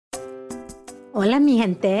Hola, mi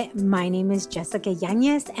gente. My name is Jessica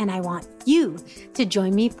Yanez, and I want you to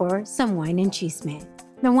join me for some Wine and Chisme.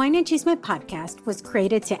 The Wine and Chisme podcast was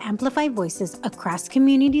created to amplify voices across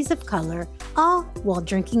communities of color, all while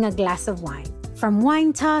drinking a glass of wine. From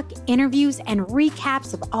wine talk, interviews, and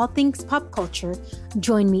recaps of all things pop culture,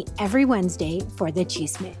 join me every Wednesday for the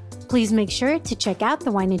Chisme. Please make sure to check out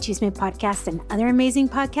the Wine and Chisme podcast and other amazing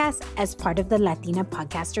podcasts as part of the Latina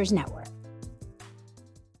Podcasters Network.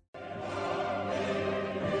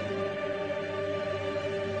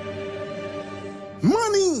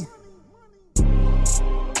 Money!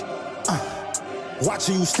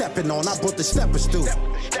 Watching you stepping on, I bought the steppers through.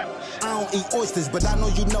 I don't eat oysters, but I know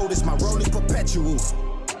you notice my rolling perpetual.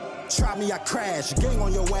 Try me, I crash. Gang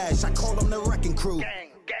on your ass, I call them the wrecking crew.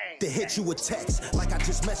 To hit you with text, like I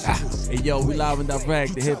just messaged you. Hey yo, we live and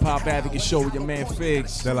direct, the Hip Hop Advocate Show with your man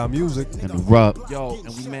Figs. De La Music. And the Ruck. Yo,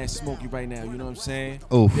 and we man Smokey right now, you know what I'm saying?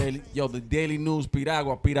 Oof. The Daily News,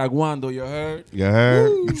 Piraguando, you heard? You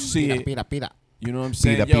heard? You see it. Pira. You know what I'm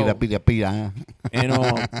saying? Pira.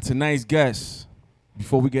 And tonight's guest,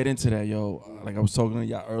 before we get into that, yo, like I was talking to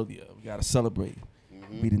y'all earlier, we gotta celebrate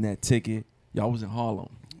beating that ticket. Y'all was in Harlem.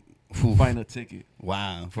 Find a ticket.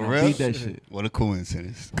 Wow. For I real? beat that shit. What a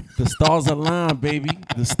coincidence. The stars align, baby.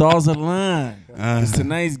 The stars align. It's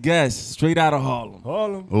tonight's guest, straight out of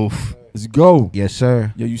Harlem. Oof. Let's go. Yes,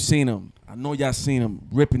 sir. Yo, you seen him. I know y'all seen him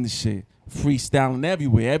ripping the shit. Freestyling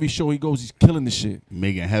everywhere. Every show he goes, he's killing the shit.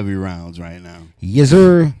 Making heavy rounds right now. Yes,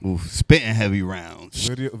 sir. Oof. Spitting heavy rounds.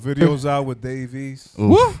 Videos out with Dave East. Oof.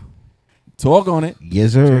 Woo! Talk on it.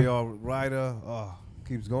 Yes, sir. J.R. Ryder. Oh,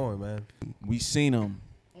 keeps going, man. We seen him.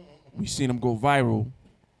 We seen him go viral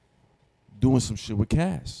doing some shit with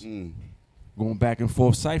Cass. Going back and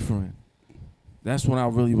forth ciphering. That's when I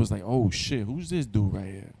really was like, oh shit, who's this dude right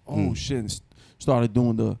here? Oh shit. And started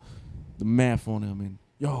doing the math on him and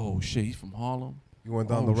yo, shit, he's from Harlem. You went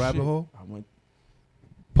down the rabbit hole? I went.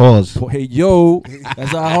 Pause. Hey yo,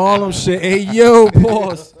 that's our Harlem shit. Hey yo,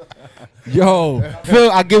 pause. Yo, Phil,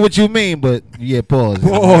 I get what you mean, but yeah, pause.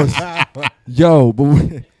 yo,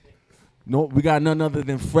 but we got none other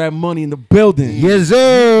than Fred Money in the building. Yes,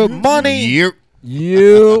 sir. Money. Yep.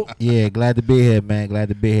 You. Yeah, glad to be here, man. Glad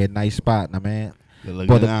to be here. Nice spot, man. Good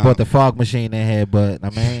looking Brought the fog machine in here, but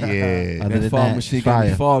man. Yeah. Other That than fog that, machine it's got me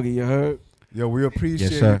fire. foggy, you heard? Yo, we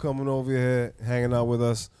appreciate Yes, sir. you coming over here, hanging out with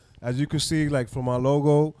us. As you can see, like from our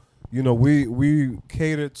logo, you know, we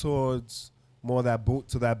cater towards more that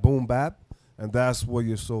boom bap, and that's what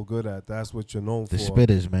you're so good at. That's what you're known The for.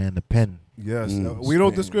 spitters, man. The pen. Yes, we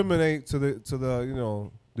don't discriminate to the you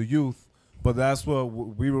know the youth, but that's what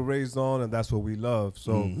we were raised on, and that's what we love.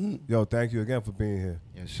 So, yo, thank you again for being here.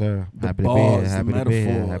 Yes, sir. The Happy to be bars, here. the Happy to be here.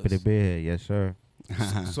 metaphors. Happy to be here. Yes, sir.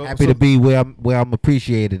 So, Happy to be where I'm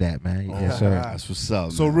appreciated at, man. Yes, sir. That's what's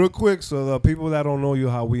up. So man. real quick, so the people that don't know you,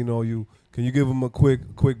 how we know you, can you give them a quick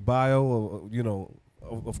bio? Or, you know,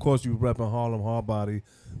 of course you repping Harlem Hard Body,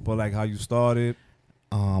 but like how you started.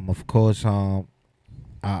 Of course,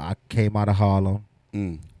 I came out of Harlem.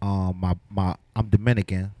 I'm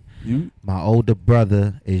Dominican. You? My older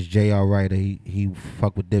brother is J.R. Ryder. He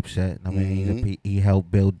fuck with Dipset. I mean, he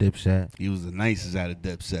helped build Dipset. He was the nicest out of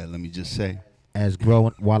Dipset, let me just say.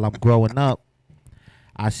 While I'm growing up,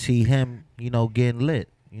 I see him, you know, getting lit.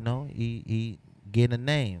 You know, he getting a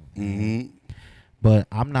name. But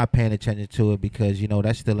I'm not paying attention to it because, you know,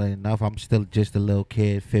 that's still ain't enough. I'm still just a little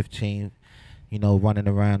kid, 15, you know, running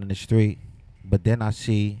around in the street. But then I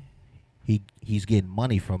see he's getting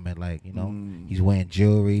money from it. Like, you know, he's wearing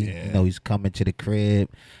jewelry. Yeah. You know, he's coming to the crib,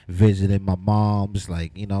 visiting my mom's.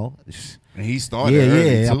 Like, you know. And he started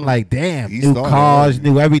early, too. I'm like, damn. He New started cars, early.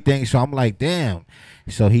 new everything. So I'm like, damn.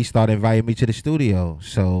 So he started inviting me to the studio.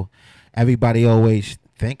 So everybody always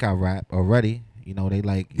think I rap already. You know, they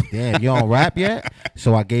like, damn, you don't rap yet?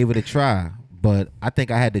 So I gave it a try. But I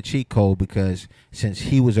think I had the cheat code because since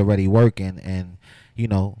he was already working and, you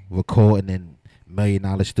know, recording in $1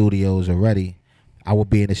 million studios already, I would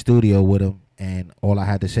be in the studio with him and all I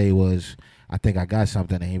had to say was, I think I got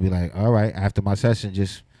something. And he'd be like, all right, after my session,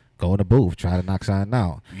 just go in the booth, try to knock something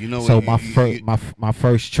out. You know so what, my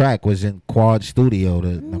first track was in Quad Studio. I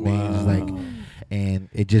mean, it was like, and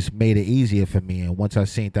it just made it easier for me. And once I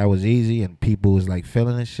seen that was easy and people was like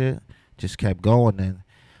feeling and shit, just kept going. And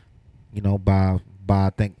you know, by I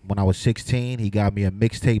think when I was 16, he got me a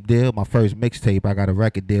mixtape deal. My first mixtape, I got a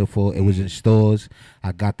record deal for. It was in stores.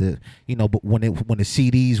 I got the, you know, but when the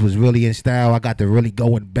CDs was really in style, I got to really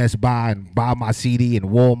go in Best Buy and buy my CD in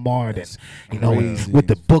Walmart, and you know, with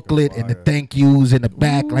the booklet and the thank yous in the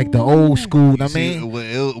back, like the old school. I mean,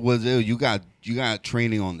 it was ill. You got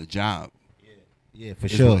training on the job. Yeah, for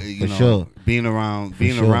It's sure, what, you for know, sure. Being around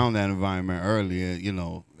sure. that environment earlier, you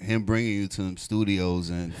know, him bringing you to them studios,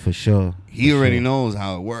 and For sure. he for already sure. knows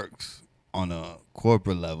how it works on a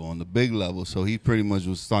corporate level, on the big level. So he pretty much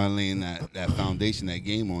was starting laying that foundation, that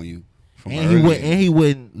game on you. From And he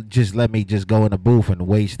wouldn't just let me just go in the booth and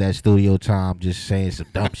waste that studio time just saying some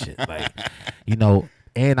dumb shit. Like, you know,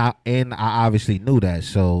 and I obviously knew that.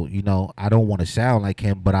 So, you know, I don't want to sound like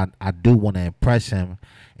him, but I do want to impress him.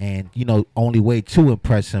 And, you know, only way to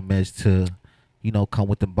impress him is to, you know, come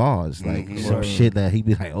with the bars. Like some shit that he'd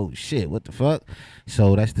be like, oh shit, what the fuck?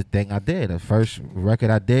 So that's the thing I did. The first record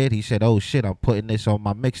I did, he said, oh shit, I'm putting this on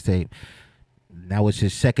my mixtape. That was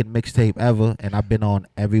his second mixtape ever, and I've been on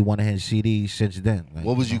every one of his CDs since then. Like,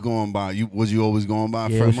 What was you going by? Was you always going by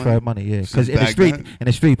yeah, Fred it was Money? Fred Money, yeah. Because Since in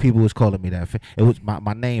the street, people was calling me that. It was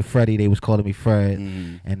my name, Freddie. They was calling me Fred,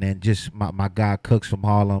 and then just my guy Cooks from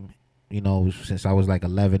Harlem. You know, since I was like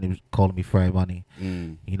 11, he was calling me Fred Money.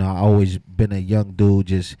 You know, I always been a young dude,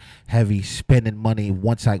 just heavy spending money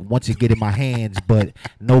once it get in my hands, but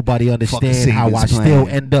nobody understand how I still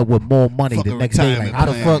end up with more money the next day. Like, how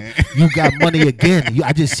the fuck you got money again?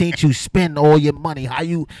 I just seen you spend all your money. How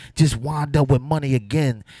you just wind up with money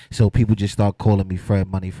again? So people just start calling me Fred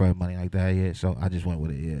Money like that. Yeah, so I just went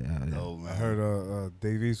with it. Yeah. Oh, man. I heard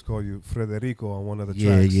Davies call you Frederico on one of the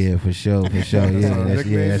Yeah, tracks. yeah, for sure. That's Yeah, our that's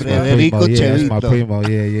nickname. my primo. Yeah, that's my Chelito. primo.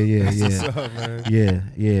 Yeah. What's up, man?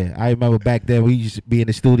 Yeah. I remember back then we used to be in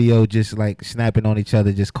the studio just like snapping on each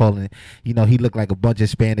other, just calling it. You know, he looked like a bunch of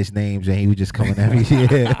Spanish names, and he was just coming at me.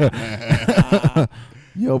 Yeah.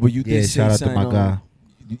 Yo, but you did Yeah, say shout out to something, my guy.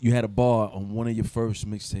 You had a bar on one of your first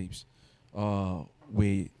mixtapes,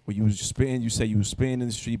 where you was spitting. You said you was spitting in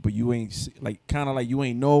the street, but you ain't like kind of like you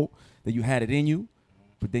ain't know that you had it in you,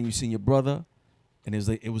 but then you seen your brother, and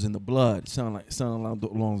it was in the blood. Sound along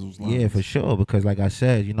those lines. Yeah, for sure. Because like I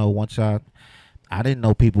said, you know, once I didn't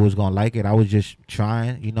know people was gonna like it. I was just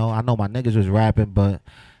trying. You know, I know my niggas was rapping, but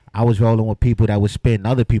I was rolling with people that was spitting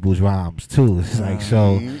other people's rhymes too. It's like,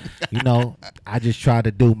 so, you know, I just tried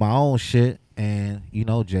to do my own shit, and you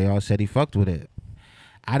know, JR said he fucked with it.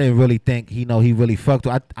 I didn't really think, he really fucked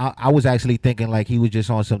with. I was actually thinking like he was just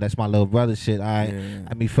on some that's my little brother shit. I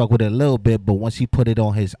mean, fuck with it a little bit, but once he put it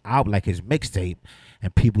on his album, like his mixtape,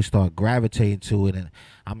 and people start gravitating to it, and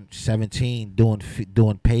I'm 17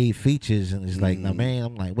 doing paid features, and it's like, nah, man,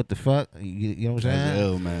 I'm like, what the fuck? You know what I'm That's saying?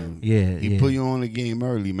 ill, man. Yeah, He put you on the game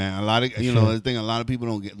early, man. A lot of the thing. A lot of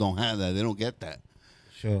people don't have that. They don't get that.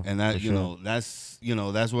 Sure. And that for sure. that's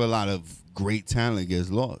where a lot of great talent gets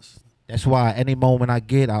lost. That's why any moment I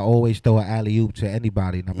get, I always throw an alley-oop to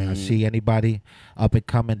anybody. I mean, I see anybody up and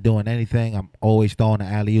coming doing anything, I'm always throwing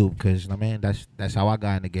an alley-oop because, I mean, that's how I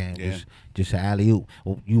got in the game. Yeah. Just an alley-oop.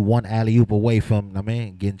 You one alley-oop away from, I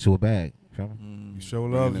mean, getting to a bag. Feel me? You show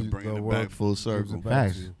love. Bringing the it world back full gives circle. it back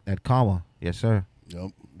to Facts. you. That karma. Yes, sir.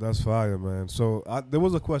 Yep. That's fire, man. So there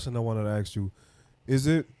was a question I wanted to ask you.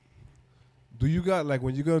 Do you got, like,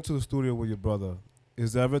 when you go into the studio with your brother,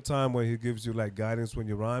 is there ever a time when he gives you, like, guidance when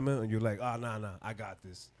you're rhyming and you're like, nah, I got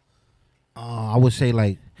this? I would say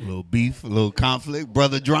like A little beef, a little conflict,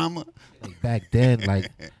 brother drama. back then, like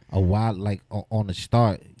a while, like on the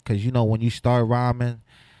start, because you know when you start rhyming,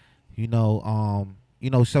 you know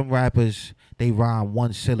some rappers they rhyme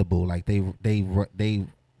one syllable, like they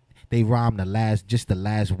rhyme the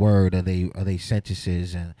last word of they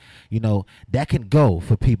sentences, and you know that can go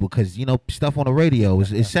for people because you know stuff on the radio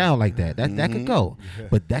it sound like that can go,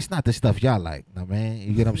 but that's not the stuff y'all like, man.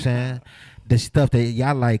 You get what I'm saying? The stuff that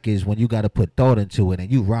y'all like is when you got to put thought into it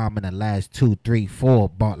and you rhyme in the last 2, 3, 4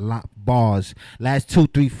 bars, last 2,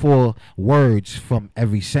 3, 4 words from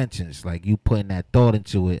every sentence. Like you putting that thought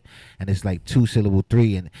into it, and it's like 2 syllable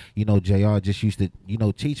 3. And you know, JR just used to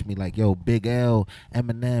teach me like, yo, Big L,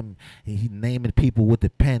 Eminem, he naming people with the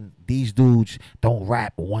pen. These dudes don't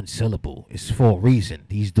rap one syllable. It's for a reason.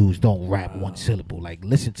 These dudes don't rap one syllable. Like,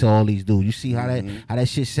 listen to all these dudes. You see how that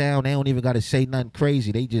shit sound? They don't even got to say nothing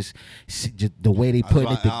crazy. They just the way they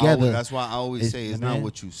putting it together. That's why I always say it's not man.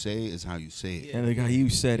 what you say, it's how you say it. And the guy, he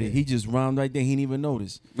said it. He just rhymed right there. He didn't even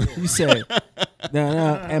notice. He said,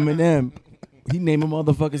 "Now, Eminem, he named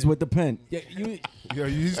motherfuckers with the pen." Yeah, Yo,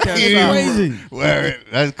 you just can't It's stop. crazy. Where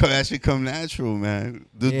that shit come natural, man.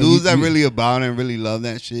 The Yeah, dudes you- that you- really about it and really love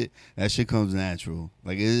that shit comes natural.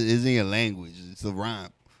 Like it's in your language. It's a rhyme.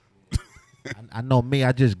 I know me.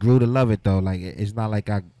 I just grew to love it though. Like it's not like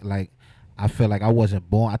I feel like I wasn't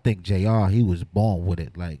born. I think JR he was born with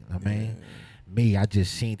it. Like I mean, me, I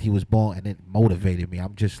just seen he was born, and it motivated me.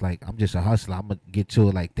 I'm just a hustler. I'm gonna get to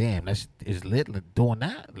it like, damn, it's lit. Doing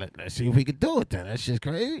that. Let's see if we can do it. Then that's just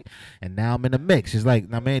crazy. And now I'm in the mix. It's like,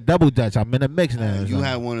 I mean, double dutch. I'm in the mix now. You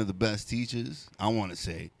had one of the best teachers. I want to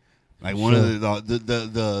say, like one of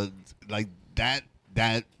the like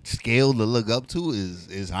that scale to look up to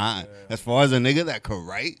is high. As far as a nigga that could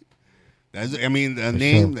write. I mean, the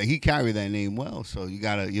name that he carried that name well, so you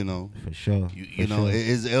gotta, for sure. You know,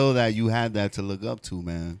 it's ill that you had that to look up to,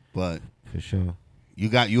 man. But for sure, you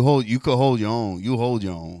could hold your own. You hold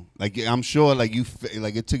your own. Like I'm sure, like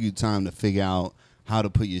it took you time to figure out how to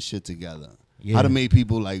put your shit together, how to make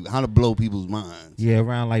people how to blow people's minds. Yeah,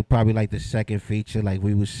 around probably the second feature,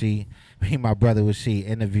 we would see, me and my brother would see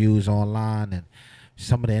interviews online and.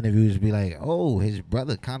 Some of the interviews would be like, oh, his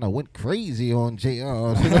brother kind of went crazy on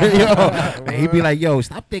JR. And he'd be like, yo,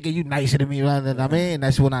 stop thinking you nicer than me. I mean,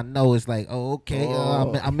 that's when I know it's like, oh, okay,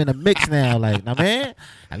 I'm in a mix now.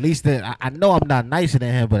 At least I know I'm not nicer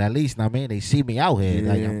than him, but at least, they see me out here.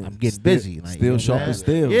 Yeah. I'm getting busy. Still sharp as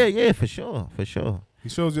steel. Yeah, for sure. He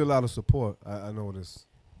shows you a lot of support. I know this.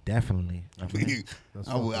 Definitely.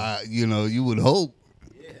 You would hope.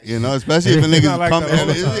 Especially if a nigga's coming,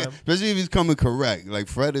 especially if he's coming correct. Like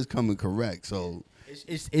Fred is coming correct, so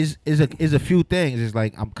it's a few things. It's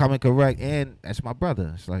like I'm coming correct, and that's my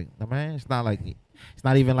brother. It's like, man, it's not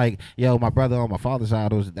even like, yo, my brother on my father's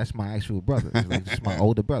side. That's my actual brother. It's like just my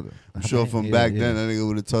older brother. I'm sure from back then, that nigga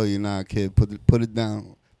would have told you, nah, kid, put it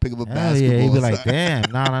down. Pick up a basketball. Yeah, he'd be like,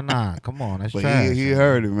 damn, nah. Come on, that's trash. He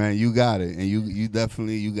heard it, man. You got it, and you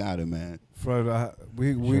definitely got it, man. Fred,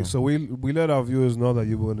 we let our viewers know that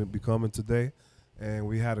you were going to be coming today,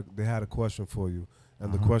 and they had a question for you,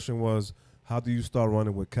 and the question was, how do you start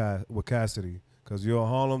running with Cassidy? Because you're a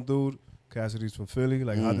Harlem dude, Cassidy's from Philly.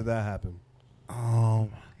 How did that happen?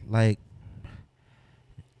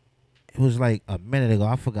 It was a minute ago.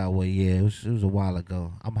 I forgot what year. It was a while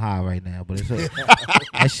ago. I'm high right now, but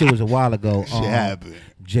that shit was a while ago. Shit happened.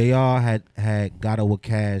 JR had got up with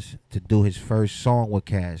Cass to do his first song with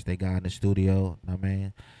Cass. They got in the studio,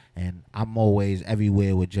 and I'm always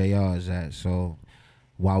everywhere with JR is at. So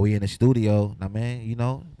while we in the studio,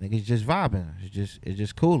 niggas just vibing. It's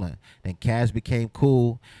just cooling. Then Cass became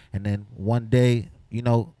cool, and then one day,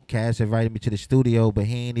 Cass invited me to the studio, but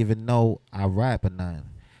he ain't even know I rap or nothing.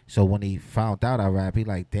 So when he found out I rap, he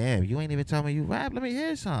like, damn, you ain't even tell me you rap. Let me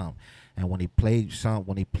hear some. And when he played,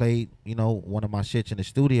 one of my shits in the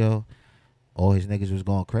studio, all his niggas was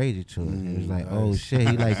going crazy to it. He was like, oh shit.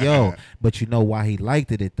 He like, yo, but you know why he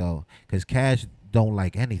liked it though? Because Cash don't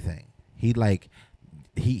like anything. He like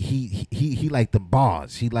the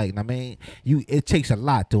bars. He like, it takes a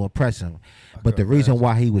lot to impress him. But the reason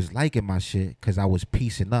why he was liking my shit, because I was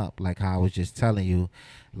piecing up, like how I was just telling you,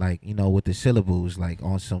 with the syllables,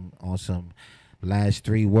 on some last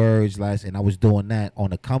three words, and I was doing that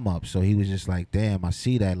on the come up. So he was just like, damn, I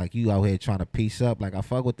see that. Like, you out here trying to piece up. Like, I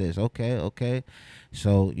fuck with this. Okay.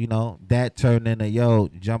 So, that turned into, yo,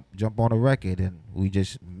 jump on a record, and we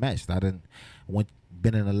just meshed.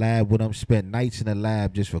 Been in the lab with him, spent nights in the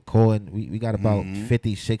lab just recording. We got about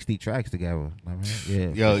 50, 60 tracks together.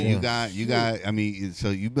 Yo, you got. So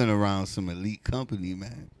you've been around some elite company,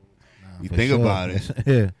 man. You think about it.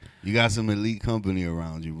 Yeah. You got some elite company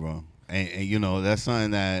around you, bro. And that's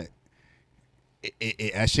something that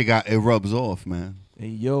that shit it rubs off, man. Hey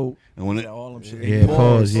yo, and when all them shit. Yeah,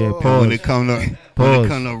 pause. When it come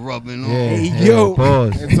to rubbing off. Hey yo,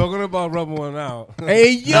 pause. And talking about rubbing one out.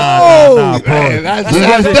 Hey yo, pause.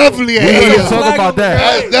 That's definitely we wasn't talking about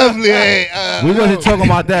that. That's definitely we wasn't talking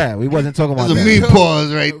about that. We wasn't talking about that. That's a me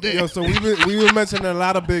pause right there. Yo, so we been mentioning a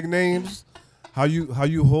lot of big names. How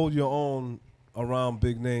you hold your own around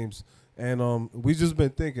big names. And we just been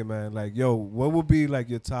thinking, man, like, yo, what would be like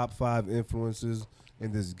your top 5 influences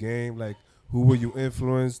in this game? Like, who were you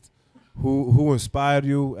influenced? Who inspired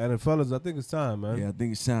you? And fellas, I think it's time, man. Yeah, I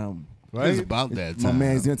think it's time. Right? It's about that time. My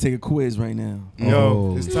man's gonna take a quiz right now.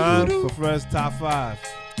 Yo, it's time for Fred's top 5.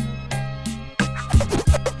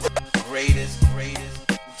 Greatest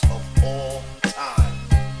of all time.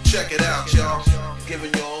 Check it out, y'all.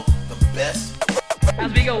 Giving y'all the best.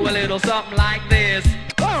 As we go a little something like this.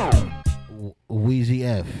 Weezy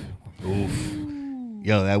F. Oof.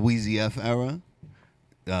 Yo, that Weezy F era,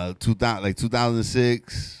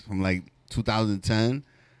 2006 from 2010,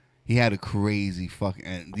 he had a crazy fucking.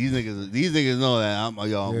 And these niggas know that I'm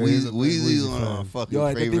Weezy's one of my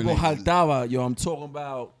fucking favorite niggas. Yo, I'm talking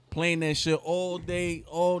about playing that shit all day,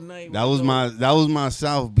 all night. That was my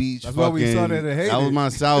South Beach. That's why we started to hate That was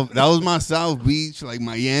my South Beach, like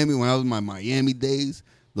Miami, when I was in my Miami days.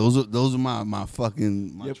 Those are my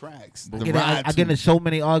fucking tracks. The I get into so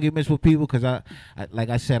many arguments with people because I like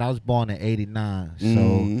I said, I was born in '89,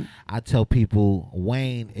 so I tell people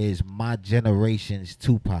Wayne is my generation's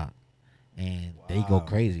Tupac, and they go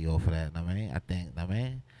crazy off of that.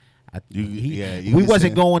 We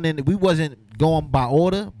wasn't going by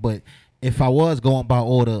order, but if I was going by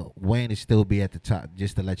order, Wayne would still be at the top.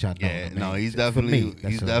 Just to let y'all know. Yeah, no, he's definitely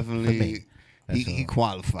he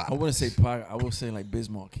qualified. I wouldn't say Pac. I would say like Biz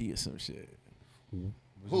Markie or some shit.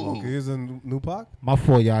 Who? He's in New Pac? My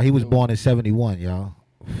fault, y'all. He was born in '71, y'all.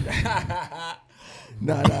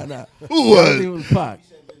 Nah. Who was? It was Pac.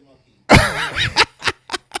 Man,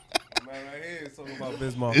 right here is talking about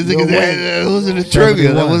Biz Markie. That wasn't a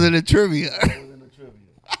trivia. That wasn't a trivia.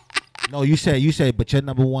 No, you said, but your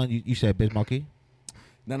number one, you said Biz Markie.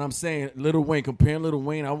 Then I'm saying Lil Wayne. Comparing Lil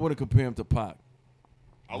Wayne, I wouldn't compare him to Pac.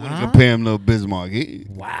 I wouldn't compare him to Biz Markie.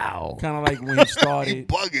 Wow. Kind of like when he started. He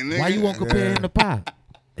bugging, nigga. Why you won't compare him to Pac?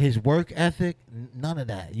 His work ethic, none of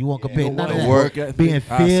that. You won't compare none of that. Work ethic. Being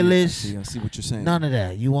fearless. I see what you're saying. None of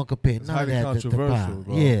that. You won't compare none of highly that to controversial, Pac.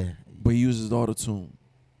 bro. Yeah. But he uses auto-tune.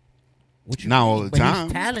 What you Not mean? all the But time.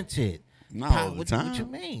 He's talented. Not Pac, all the what time. you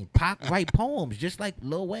mean? Pac write poems just like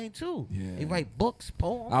Lil Wayne too. Yeah. He write books,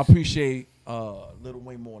 poems. I appreciate Lil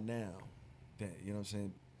Wayne more now. You know what I'm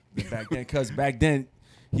saying? Than back then, because back then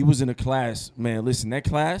he was in a class. Man, listen, that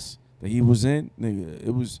class that he was in, nigga,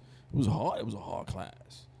 it was hard. It was a hard class.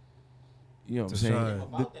 You know what I'm saying?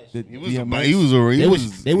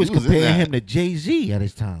 They was comparing him to Jay-Z at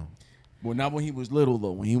his time. Well, not when he was little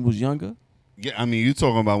though. When he was younger. Yeah, I mean, you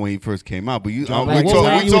talking about when he first came out, but we Like,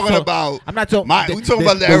 talking about. I'm not talking. We talking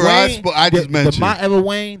about the era I just mentioned. The My Ever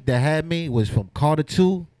Wayne that had me was from Carter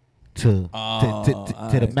 2 to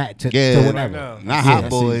the Mac to whatever. Not Hot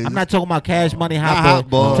Boys. I'm not talking about Cash Money Hot Hot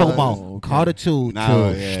Boys. I'm Boys. talking about Carter 2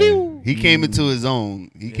 Yeah. to. He came into his own.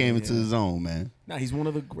 He came into his own, man. Nah, he's one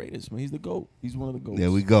of the greatest, man. He's the GOAT. He's one of the GOATs.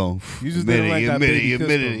 There we go. You just didn't like that Baby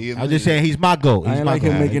Pistol. I was just saying he's my GOAT. I He's ain't my like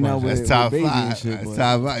him GOAT. making out with That's top Baby and five. shit, That's but-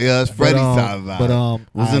 top five. Yeah, that's Freddie's top five. What's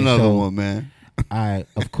alright, another so- one, man? All right,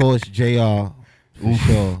 of course, JR for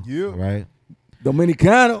sure. Yeah. Right.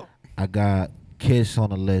 Dominicano. I got Kiss on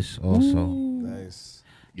the list also. Nice.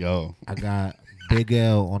 Yo, I got Big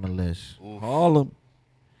L on the list. Harlem.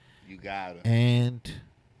 you got it. And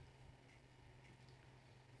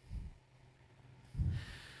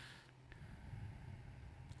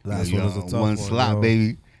Last one was a tough one one. slot, yo.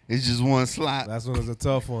 baby. It's just one slot. Last one was a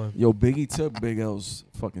tough one. Yo, Biggie took Big L's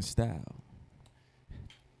fucking style.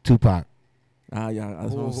 Tupac. Yeah,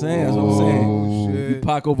 that's what I'm saying. That's what I'm saying. Oh, You shit.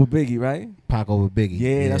 Pac over Biggie, right? Pac over Biggie.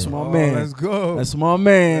 Yeah, that's my Oh, man. let's go. That's my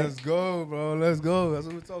man. Let's go, bro. Let's go. That's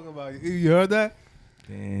what we're talking about. You heard that?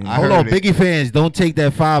 Damn. I Hold heard on, it. Biggie fans, don't take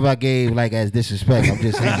that 5 I gave like as disrespect. I'm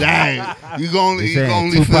just saying. Dang, you gonna Just saying,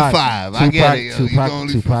 only for five. I get it. Yo. You gonna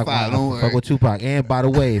only for five. Don't Fuck worry. with Tupac. And by the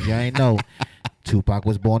way, if y'all ain't know, Tupac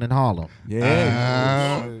was born in Harlem.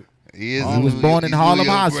 Yeah. He He was born in Harlem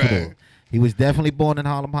York Hospital. bred. He was definitely born in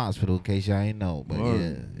Harlem Hospital, in case y'all ain't know. But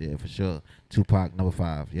Word. yeah, for sure. Tupac, number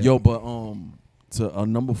 5. Yeah. Yo, but to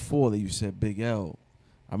number 4 that you said, Big L.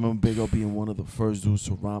 I remember Big L being one of the first dudes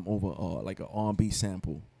to rhyme over like an R&B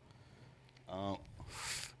sample.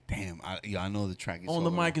 Damn, I know the track. On the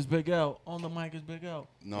mic is Big L. On the mic is Big L.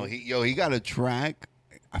 No, he got a track.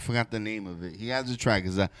 I forgot the name of it. He has a track.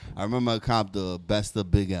 I remember I copped the Best of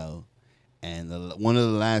Big L, and one of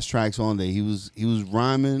the last tracks on there, he was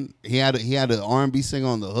rhyming. He had an R&B singer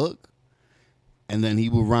on the hook, and then he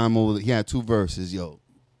would rhyme over. He had 2 verses. Yo,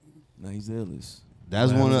 Nah, he's the illest.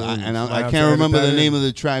 that's Man, one of. that's And might I have to can't edit remember that the in. name of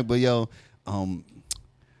the track, but yo,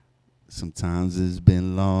 sometimes it's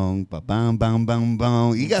been long. Ba bam bam bam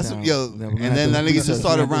bam. You got some yo, Never and mind. then that nigga just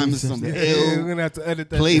started Never rhyming mind. some Yeah, ill we're gonna have to edit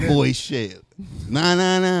that. Playboy shit. Nah.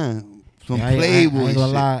 Some Yeah, I Playboy ain't shit.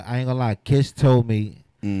 gonna lie. I ain't gonna lie. Kiss told me,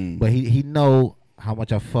 but he know how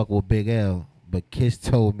much I fuck with Big L. But Kiss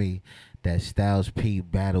told me that Styles P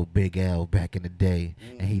battled Big L back in the day,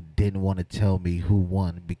 and he didn't want to tell me who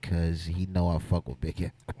won because he know I fuck with Big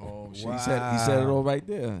L. Oh, shit. He said it all right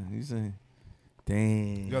there. He said,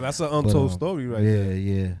 damn. Yo, that's an untold story right there.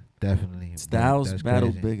 Yeah, definitely. Styles That's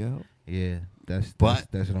battled crazy. Big L. Yeah, that's But-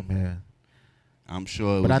 what I'm hearing. I'm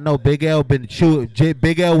sure. It But was, I know Big L been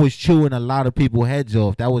Big L was chewing a lot of people's heads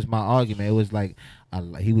off. That was my argument. It was like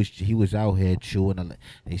he was out here chewing.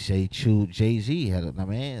 They say chewed Jay-Z had a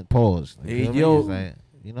man. Pause. You Hey, feel me? yo. It's like,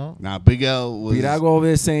 you know. Nah, Big L was Did I go over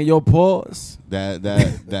there saying, yo, pause?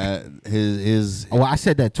 that his Oh, I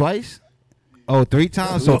said that twice. Oh, 3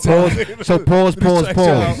 times. So pause. So pause.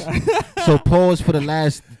 So pause for the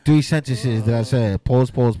last 3 sentences that I said.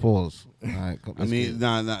 Pause. All right, I mean,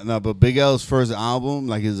 nah. But Big L's first album,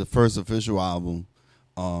 like his first official album.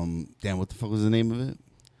 Damn, what the fuck was the name of it?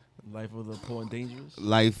 Life of the Poor and Dangerous.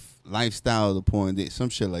 Lifestyle of the Poor and Dangerous, some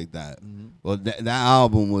shit like that. Mm-hmm. Well, that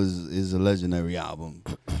album is a legendary album,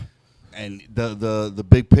 and the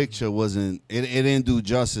big picture wasn't. It didn't do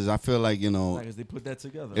justice. I feel like Because they put that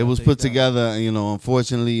together. It was put together.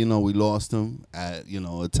 Unfortunately, we lost him at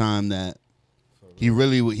a time that he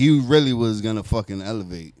really was gonna fucking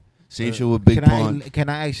elevate. Same shit with Big Pun. Can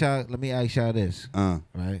I ask y'all? Let me ask y'all this,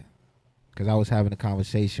 right? Because I was having a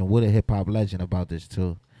conversation with a hip hop legend about this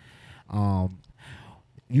too.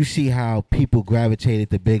 You see how people gravitated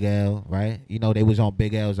to Big L, right? They was on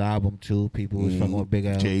Big L's album too. People was fucking with Big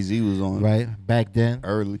L. Jay-Z was on, right? Back then,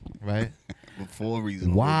 early, right? Before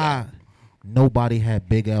Reason. Why nobody had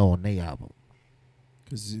Big L on their album?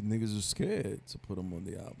 Because niggas are scared to put him on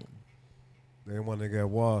the album. They want to get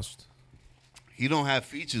washed. He don't have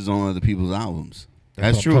features on other people's albums.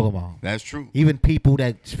 That's true. That's true. Even people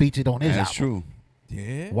that's featured on his album. That's true.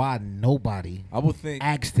 Yeah. Why nobody I would think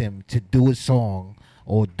asked him to do a song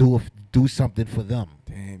or do something for them?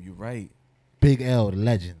 Damn, you're right. Big L, the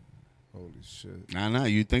legend. Holy shit. Nah,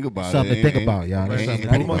 you think about it. Something to think about, y'all. That's something to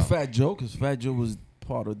Not think even about. Fat Joe, because Fat Joe was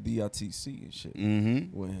part of DITC and shit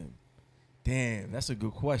with him. Damn, that's a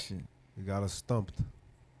good question. You got us stumped.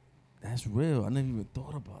 That's real. I never even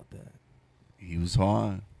thought about that. He was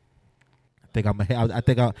hard. I think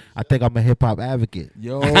I'm a hip hop advocate.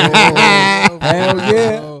 Yo, hell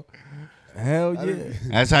yeah, hell yeah.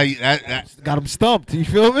 That's how you. That Got him stumped. You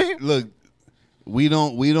feel me? look. We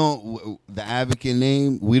don't. The advocate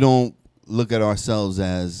name. We don't look at ourselves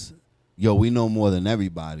as, we know more than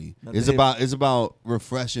everybody. It's about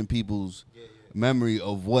refreshing people's memory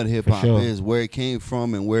of what hip hop is, where it came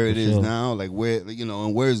from, and where it is now. Like where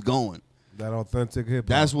and where it's going. That authentic hip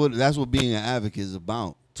hop. That's what being an advocate is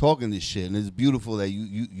about. Talking this shit, and it's beautiful that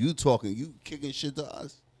you talking, you kicking shit to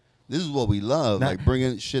us. This is what we love, like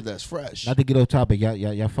bringing shit that's fresh. Not to get off topic,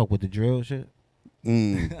 y'all fuck with the drill shit.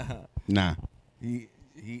 Nah. He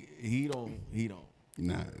don't.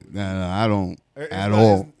 Nah, I don't at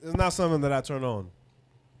all. It's not something that I turn on,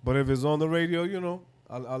 but if it's on the radio,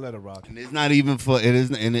 I'll let it rock. And it's not even for it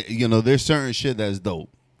isn't, and there's certain shit that's dope.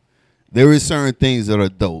 There is certain things that are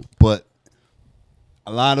dope, but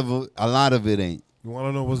a lot of it ain't. You want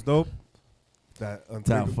to know what's dope? That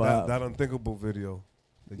Top 5. That unthinkable video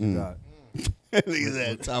that you got. Look at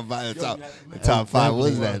that top 5. Top 5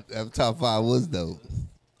 was that? Top 5 was dope.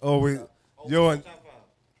 Oh wait, and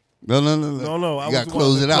No. I You got was to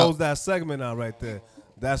close it out. Close that segment out right there.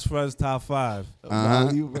 That's Fred's top 5. I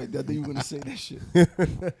think you were gonna say that shit.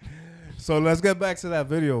 So let's get back to that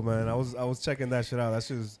video, man. I was checking that shit out. That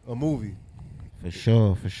shit is a movie. For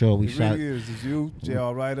sure. We It shot. really is. It's you,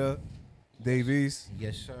 J.R. Ryder, Davies.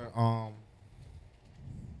 Yes, sir.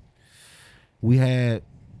 We had.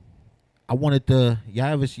 I wanted to.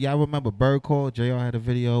 Y'all remember Bird Call? JR had a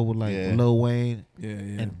video with Lil Wayne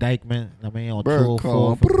and Dykeman. On Bird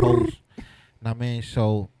 204 for Post.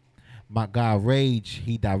 So my guy Rage,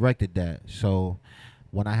 he directed that. So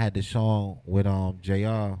when I had the song with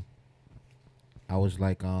JR, I was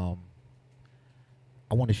like, I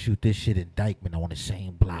want to shoot this shit in Dykeman. I want the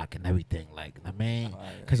same block and everything.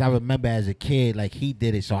 Because I remember as a kid, he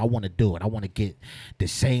did it, so I want to do it. I want to get the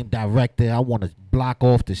same director. I want to block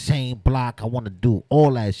off the same block. I want to do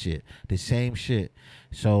all that shit, the same shit.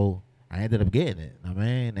 So I ended up getting it.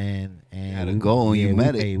 And you had a goal and you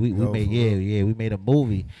met it. We made a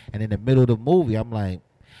movie. And in the middle of the movie, I'm like,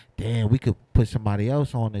 damn, we could put somebody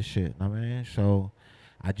else on this shit. So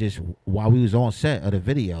I just, while we was on set of the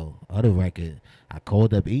video, of the record, I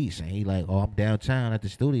called up East, and he like, I'm downtown at the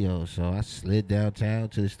studio. So I slid downtown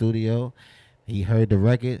to the studio. He heard the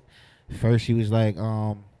record. First, he was like,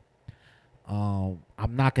 I'm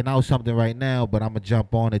knocking out something right now, but I'm going to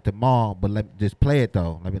jump on it tomorrow. But just play it,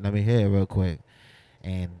 though. Let me hear it real quick.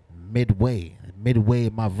 And midway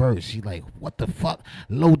in my verse, he like, what the fuck?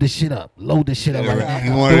 Load this shit up right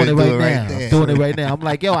now. I'm doing it right now. I'm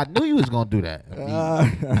like, yo, I knew you was gonna do that.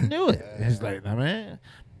 I knew it. It's like,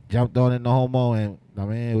 jumped on in the homo, and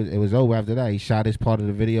it was over after that. He shot his part of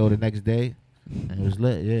the video the next day, and it was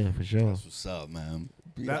lit. Yeah, for sure. That's what's up, man.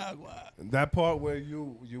 That part where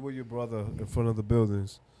you with your brother in front of the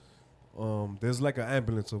buildings, there's like an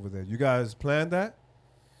ambulance over there. You guys planned that?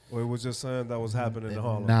 Or it was just something that was happening in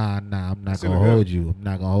Harlem? Nah, I'm not gonna hold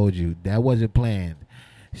you. That wasn't planned.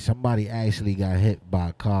 Somebody actually got hit by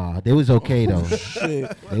a car. They was okay though.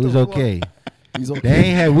 Shit. It was okay. He's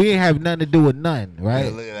okay. We ain't have nothing to do with nothing,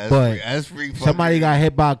 right? Yeah, but that's free somebody got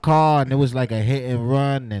hit by a car, and it was like a hit and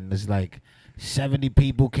run, and it's like 70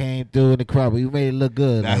 people came through in the crowd. We made it look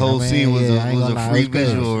good. That whole scene was I ain't was gonna a lie, it free was good.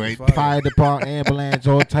 visual right there. Fire department, ambulance,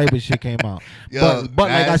 all type of shit came out. Yo,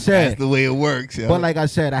 but like I said, that's the way it works. Yo. but like I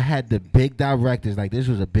said, I had the big directors. Like this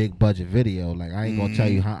was a big budget video. Like I ain't gonna tell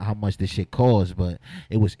you how much this shit cost, but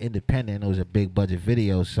it was independent. It was a big budget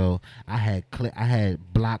video, so I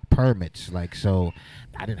had block permits. Like so,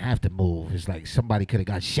 I didn't have to move. It's like somebody could have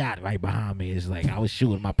got shot right behind me. It's like I was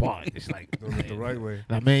shooting my part. It's like Doing it the right way.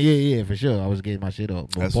 I mean, yeah, for sure. I was getting my shit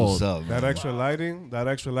up. That's what's up. That extra lighting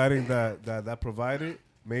that provided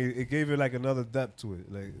made it gave it like another depth to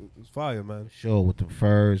it. Like it was fire, man. Sure, with the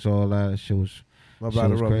furs, all that shit was. My shit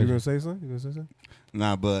bad, was Rob. crazy. You gonna say something?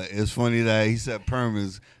 Nah, but it's funny that he said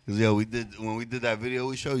permits because when we did that video,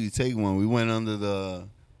 we showed you take one. We went under the,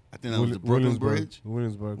 I think that was the Brooklyn Bridge,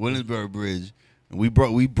 Williamsburg Bridge, and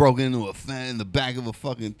we broke into a fan in the back of a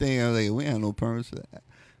fucking thing. I was like, we ain't no permits for that,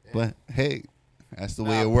 but hey. That's the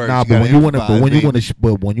way it works. Nah, but when you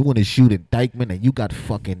want to shoot at Dykeman and you got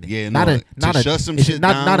fucking shut some shit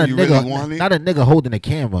down, not a you nigga, really want it? not a nigga holding a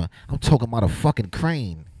camera. I'm talking about a fucking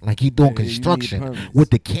crane. Like he doing construction with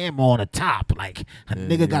the camera on the top. Like a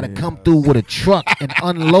nigga gotta come through with a truck and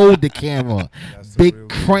unload the camera. Big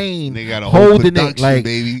crane They got a whole holding it production, like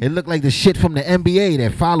baby. it looked like the shit from the NBA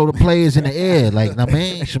that follow the players in the air. Like I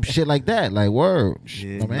mean, some shit like that. Like word.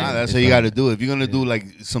 Nah, that's how you got to do it. If you're gonna do like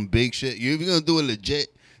some big shit, if you're gonna do it legit,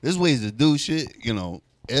 there's ways to do shit. You know,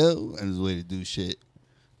 and there's a way to do shit.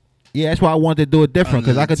 Yeah, that's why I wanted to do it different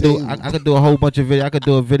because I could do a whole bunch of video. I could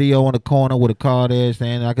do a video on the corner with a car there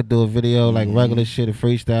standing. I could do a video like regular shit, a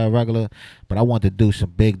freestyle regular. But I want to do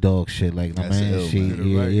some big dog shit like That's ill,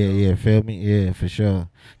 man. Yeah, feel me? Yeah, for sure.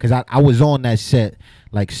 Because I was on that set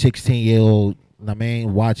like 16-year-old. I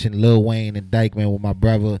mean, watching Lil Wayne and Dykeman with my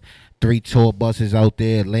brother. 3 tour buses out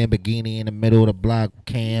there, Lamborghini in the middle of the block,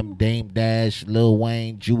 Cam, Dame Dash, Lil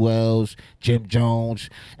Wayne, Jewels, Jim Jones,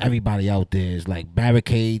 everybody out there is like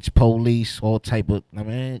barricades, police, all type of, I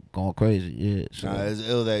mean, going crazy, yeah. So. Nah, it's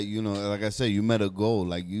ill that, you know, like I said, you met a goal.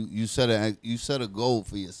 Like you set a goal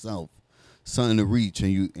for yourself, something to reach,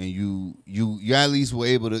 and you at least were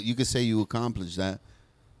able to. You could say you accomplished that,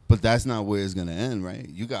 but that's not where it's gonna end, right?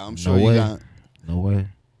 I'm sure you got no way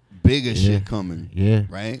bigger shit coming,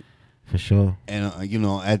 right? For sure. And you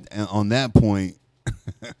know, on that point,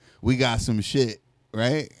 we got some shit,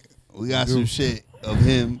 right? We got some shit of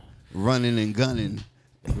him running and gunning.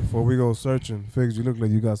 Before we go searching, Figs, you look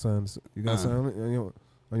like you got something. You got something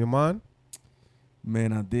on your mind?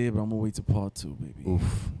 Man, I did, but I'm gonna wait till part 2, baby.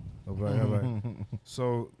 Oof. All right.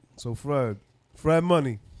 So Fred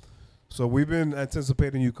Money. So we've been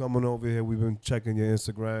anticipating you coming over here. We've been checking your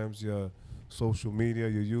Instagrams, your social media,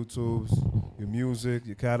 your YouTubes, your music,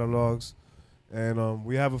 your catalogs, and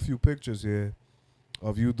we have a few pictures here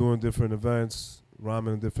of you doing different events,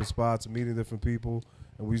 rhyming in different spots, meeting different people,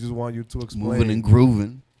 and we just want you to explain, moving and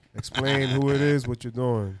grooving, explain who it is, what you're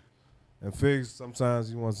doing. And Figs, sometimes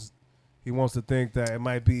he wants to think that it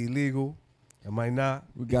might be illegal, it might not.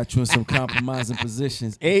 We got you in some compromising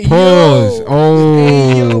positions. Hey, Pause. yo. Oh,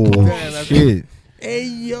 Hey, yo. Damn, shit. Hey,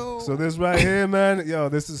 yo. So this right here, man, yo,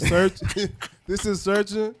 this is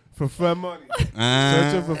searching for Fred Money.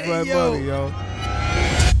 Searching for Fred Money, yo.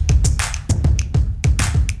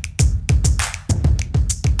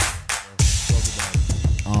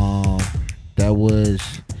 That was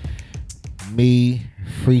me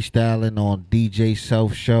freestyling on DJ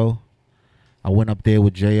Self Show. I went up there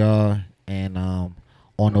with JR and I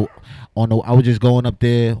was just going up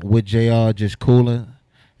there with JR just cooling.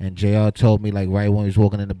 And JR told me, like, right when he was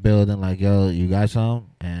walking in the building, like, yo, you got some?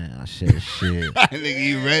 And I said, shit. Nigga,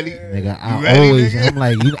 you ready? Nigga,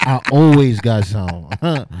 I always got some.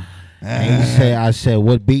 And I said,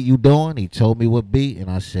 what beat you doing? He told me what beat. And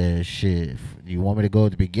I said, shit, you want me to go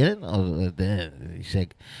at the beginning or at the end? He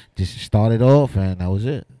said, just start it off, and that was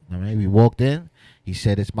it. I mean, we walked in. He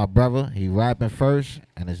said, it's my brother. He rapping first,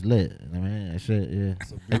 and it's lit. I mean, that's it, yeah.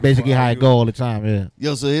 That's basically how I go all the time, yeah.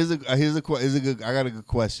 Yo, so here's a good. I got a good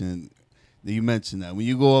question that you mentioned that when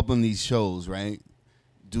you go up on these shows, right?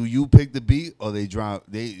 Do you pick the beat or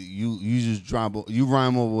you just drop, you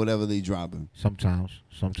rhyme over whatever they dropping? Sometimes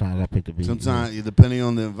I pick the beat. Sometimes depending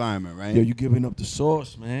on the environment, right? Yo, you giving up the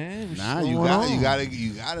sauce, man. Nah, you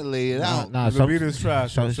gotta lay it out. Nah, the beat is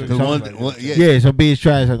trash. Some beat is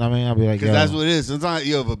trash. I mean, I'll be like, because that's what it is. Sometimes,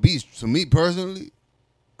 if a beat, for me personally,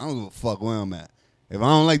 I don't give a fuck where I'm at. If I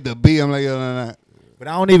don't like the beat, I'm like, yo, nah. But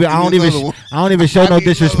I don't even show I no need another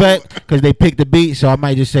disrespect because they picked the beat. So I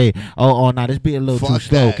might just say, oh, nah, this beat a little too Fuck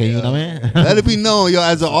slow. that, Can you yo. know what I mean? Let it be known, yo.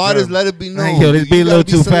 As an artist, let it be known. Yo, this You beat a gotta little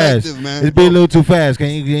be too fast. selective, man. This beat a little too fast. Can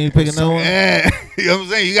you pick another one? Yeah, you know what I'm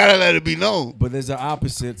saying. You gotta let it be known. But there's an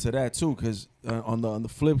opposite to that too, because on the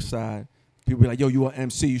flip side, people be like, "Yo, you an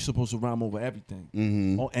MC, you supposed to rhyme over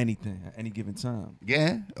everything or anything at any given time."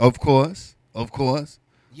 Yeah, of course.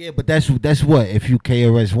 Yeah, but that's what if you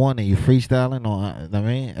KRS-One and you freestyling or I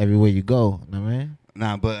mean everywhere you go. You know what I mean?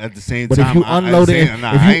 Nah, but at the same But time, if you unloading,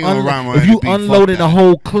 if you unloading the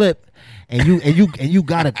whole clip, and you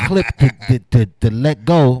got a clip to let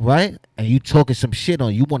go, right? And you talking some shit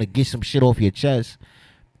on, you want to get some shit off your chest,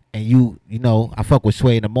 and you know, I fuck with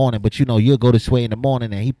Sway in the morning, but you know, you'll go to Sway in the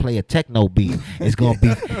morning and he play a techno beat. It's gonna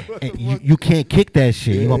be, and you can't kick that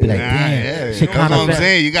shit. You're gonna be like, damn, shit That's kind what of. I'm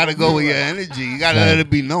saying. You gotta go with your energy. You gotta let it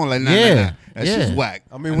be known. Like, nah, that's just whack.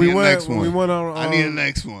 I mean, I we need a went next when one. we went on. I need a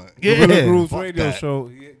next one. Gorilla Groove's Fuck radio that.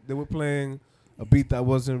 show. They were playing a beat that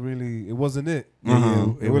wasn't really. It wasn't it.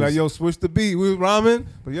 It They were like, was- "Yo, switch the beat." We was rhyming,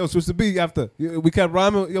 but yo, switch the beat after. We kept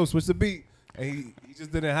rhyming. Yo, switch the beat, and he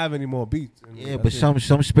just didn't have any more beats. And Yeah, that's but it.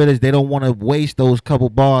 some spitters, they don't want to waste those couple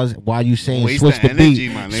bars while you saying Waste switch the the energy,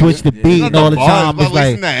 beat, my nigga. switch the Yeah. beat It's not all the the bars, time. but It's like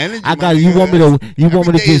wasting that energy, I my got you nigga. want me to Every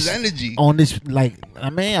day is just energy. on this like I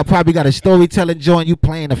mean I probably got a storytelling joint. You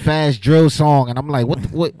playing a fast drill song, and I'm like, what?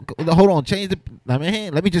 Hold on, change the. I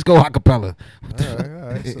mean, let me just go acapella. All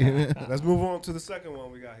right. So, let's move on to the second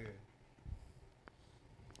one we got here.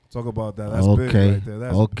 Talk about that. That's big Okay, right there.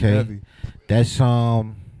 That's okay. heavy. That's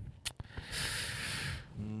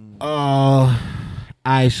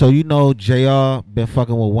alright, so you know JR been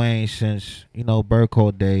fucking with Wayne since, you know, Bird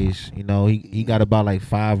Code days. You know, he got about like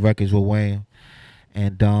 5 records with Wayne.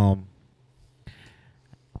 And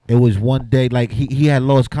it was one day like he had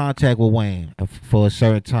lost contact with Wayne for a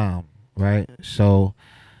certain time, right? So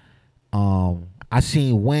I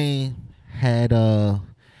seen Wayne had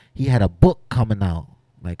he had a book coming out,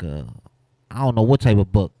 like I don't know what type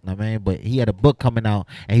of book, I mean, but he had a book coming out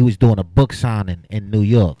and he was doing a book signing in New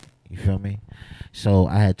York. You feel me? So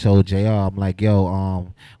I had told JR, I'm like, yo,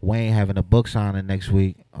 Wayne having a book signing next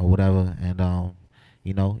week or whatever, and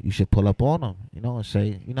you know, you should pull up on him, you know, and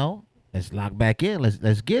say, you know, let's lock back in,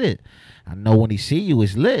 let's get it. I know when he see you,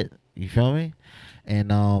 it's lit. You feel me? And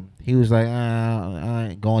he was like, I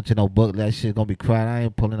ain't going to no book. That shit gonna be crowded. I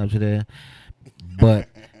ain't pulling up to there. But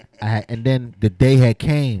and then the day had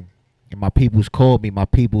came, and my peoples called me. My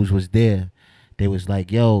peoples was there. They was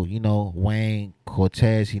like, yo, you know, Wayne,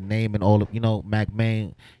 Cortez, he naming all of, you know, Mac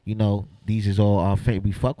Main, you know, these is all our favorite.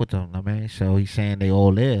 We fuck with them, I mean. So he's saying they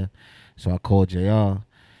all there. So I called JR,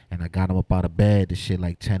 and I got him up out of bed. This shit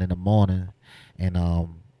like 10 in the morning, and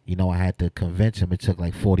you know, I had to convince him. It took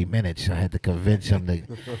like 40 minutes. I had to convince him to,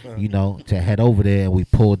 you know, to head over there. And we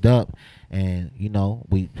pulled up, and you know,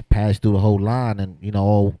 we passed through the whole line, and you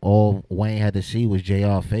know, all Wayne had to see was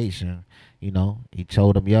JR face, and you know, he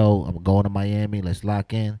told him, "Yo, I'm going to Miami. Let's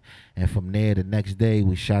lock in." And from there, the next day,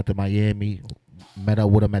 we shot to Miami, met up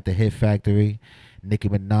with him at the Hit Factory. Nicki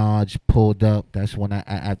Minaj pulled up. That's when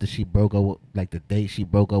after she broke up, with, like the day she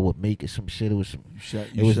broke up with Meek or some shit. It was some.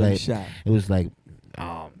 It was like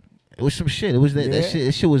it was some shit. It was that shit.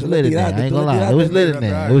 That shit was lit in there. I ain't gonna lie. It was lit in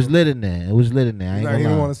there. It was lit in there. It was lit in there. I ain't Nah, gonna he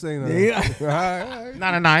didn't lie. want to say nothing. All right.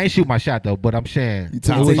 No. I ain't shoot my shot though. But I'm saying You it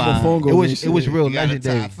take was, the phone, it was real You got a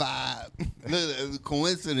legendary. top 5. Look,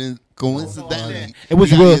 coincidentally. It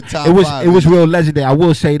was you got real. your top It was 5. it was real legendary. I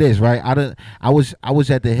will say this, right? I was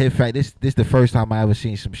at the Hit Fact. This the first time I ever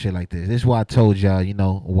seen some shit like this. This is why I told y'all, you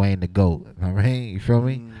know, Wayne the GOAT. I mean, you feel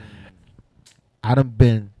me? I done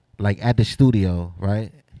been like at the studio,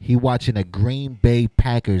 right? He watching a Green Bay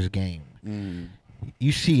Packers game.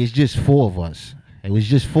 You see, it's just 4 of us. It was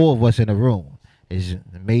just 4 of us in the room. It's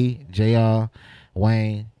me, JR,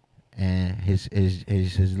 Wayne, and his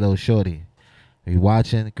little shorty. We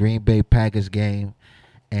watching Green Bay Packers game,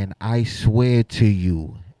 and I swear to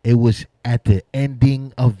you, it was at the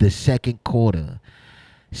ending of the second quarter.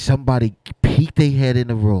 Somebody peeked their head in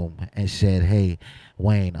the room and said, "Hey,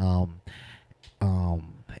 Wayne,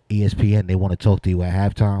 ESPN, they want to talk to you at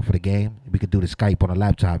halftime for the game. We could do the Skype on a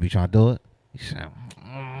laptop. You trying to do it?" He said,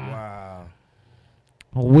 Wow.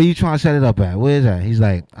 "Where you trying to set it up at? Where is that?" He's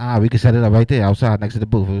like, we can set it up right there outside next to the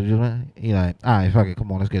booth. He like, all right, fuck it,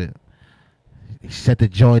 come on, let's get it. He set the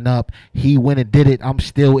joint up. He went and did it. I'm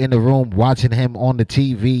still in the room watching him on the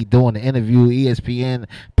TV doing the interview, ESPN,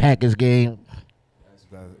 Packers game.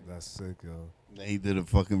 That's sick, yo. He did a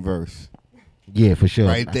fucking verse. Yeah, for sure.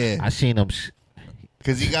 Right there. I seen him.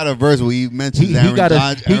 Because he got a verse where he mentions He Aaron got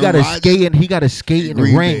Rodgers. a skate in the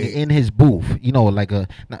Green ring Bay. in his booth. You know, like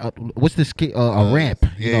what's the skate? A ramp.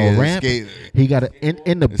 You know, a ramp. He got a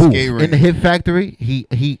in the booth skate in the ring. Hip Factory.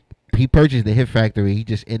 He purchased the Hip Factory. He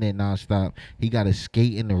just in it nonstop. He got a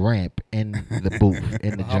skate in the ramp in the booth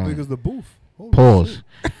in the How big joint. is the booth? Holy Pause.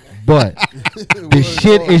 shit. But the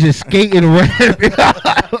shit is a skating ramp.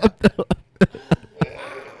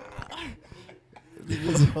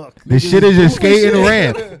 The shit is a skating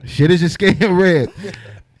ramp. Shit is a skating ramp.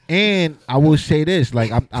 And I will say this,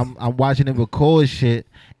 like I'm watching him record shit,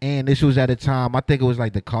 and this was at a time, I think it was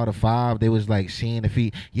like the Carter 5. They was like seeing if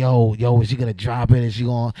he, yo, is he gonna drop it? Is he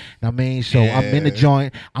gonna? I mean, so I'm in the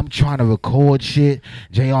joint, I'm trying to record shit.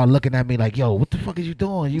 JR looking at me like, yo, what the fuck is you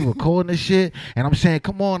doing? You recording this shit? And I'm saying,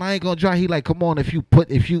 come on, I ain't gonna drop. He like, come on, if you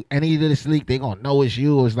any of this leak, they gonna know it's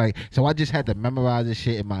you. It's like, so I just had to memorize this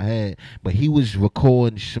shit in my head. But he was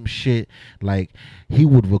recording some shit, like he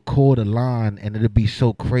would record a line and it'd be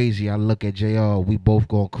so crazy. I look at JR, we both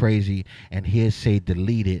going crazy, and he'll say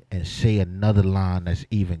delete it and say another line that's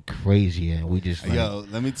even crazier, and we just like, Yo,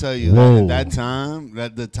 let me tell you, whoa. that time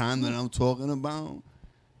that I'm talking about,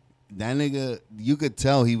 that nigga, you could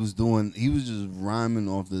tell he was just rhyming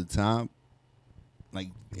off the top. Like,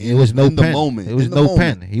 it was no in the pen. moment. It was In the no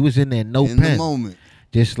moment. pen. He was in there, no in pen. the moment.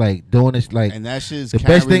 Just like doing this, like, And that shit's the best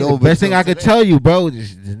carried thing. The over best thing till I could today. tell you, bro,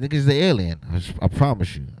 is this nigga's the alien. I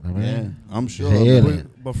promise you. I mean, Yeah, I'm sure. he's the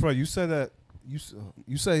alien. But Fred, you said that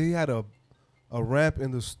you said he had a ramp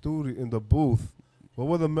in the studio in the booth. What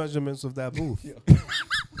were the measurements of that booth?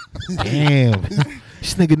 Damn,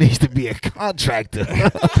 this nigga needs to be a contractor.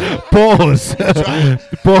 Pause.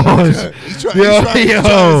 Pause. He's trying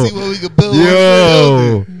to see what we could build.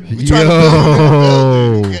 Yo, We trying to build a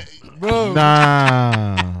building. Bro,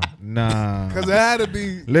 nah. because it had to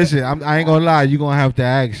be. Listen, I ain't gonna lie. You gonna have to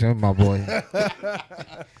ask him, my boy.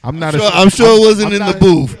 I'm sure it wasn't in the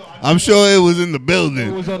booth. I'm sure it was in the I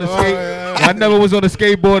building. was on the skate. I never was on a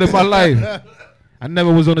skateboard in my life. I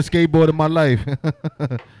never was on a skateboard in my life.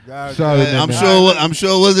 God, Sorry, God. man. I'm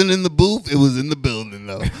sure it wasn't in the booth. It was in the building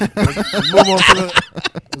though. Let's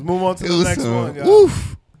move on to It the was next one, guys.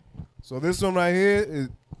 woof. So this one right here is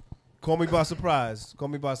Call Me By Surprise. Call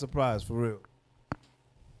Me By Surprise, for real.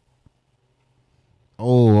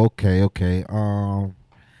 Oh, okay.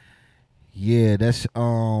 Yeah, that's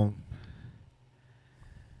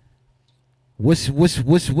What's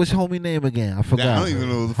homie name again? I forgot. I don't even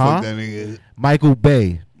know who the Huh? fuck that nigga is. Michael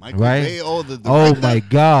Bay. Michael right? Bay, oh, the Oh director? my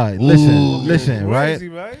God! Ooh. Listen, right? Crazy,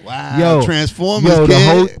 right? Wow. Yo, Transformers, Yo,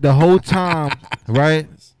 kid. the whole time, right?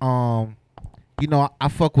 You know, I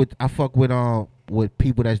fuck with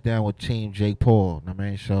people that's down with Team Jake Paul. I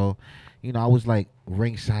mean, so, you know, I was like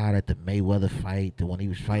ringside at the Mayweather fight. When he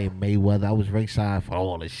was fighting Mayweather, I was ringside for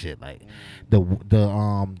all this shit, like the Woodley,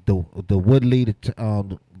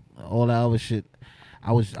 all that other shit.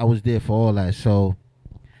 I was there for all that. So,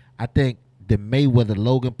 I think the Mayweather,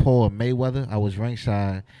 Logan Paul and Mayweather, I was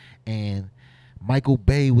ringside, and Michael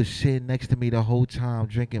Bay was sitting next to me the whole time,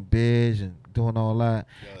 drinking beers and doing all that.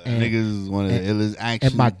 And Niggas is one of the illest action.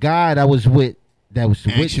 and my guy that was with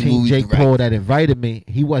Action Team movie Jake director. Paul that invited me,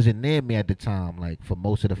 he wasn't near me at the time, like for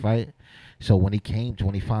most of the fight. So when he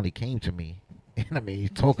finally came to me, and I mean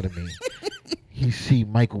he's talking to me, he see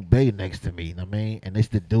Michael Bay next to me, you know what I mean? And it's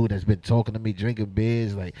the dude that's been talking to me, drinking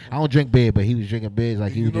beers. Like, I don't drink beer, but he was drinking beers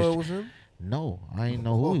like he You was know just it was him? no, I didn't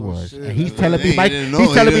know who he Oh, was. shit. And he's Hey, telling me he didn't know- he's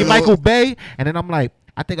he telling me didn't know. Michael Bay, and then I'm like,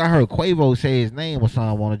 I think I heard Quavo say his name or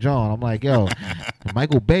something on a John. I'm like, yo,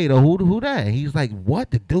 Michael Bay, though, who that? And he's like,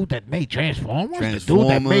 what? The dude that made Transformers? The dude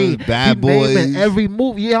that made Bad he named Boys. in every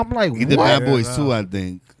movie. Yeah, I'm like, He did what? Bad Boys Yeah, too, nah. I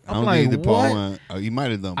think. I I'm don't like, think he did part what? one. Oh, he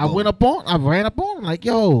might have done I both. ran up on him like,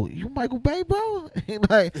 yo, you Michael Bay, bro? He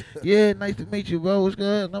like, yeah, nice to meet you, bro. What's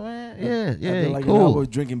good? No, man, yeah, like cool. we're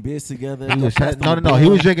drinking beers together. He was Passed no, on no, the he was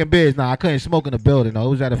blunt. drinking beers. No, I couldn't smoke in the building. No, it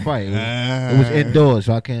was at a fight. It was indoors,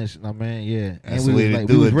 so I can't. No, man, yeah. That's And the we way was to like,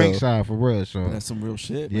 do we was it, though. ringside for real. So That's some real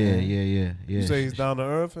shit, yeah, man. yeah. You say he's down to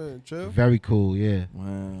earth and chill? Very cool. Yeah,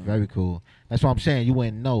 Wow. very cool. That's what I'm saying. You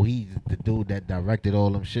wouldn't know he's the dude that directed all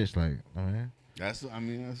them shits. Like, man. That's the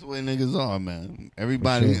way niggas are, man.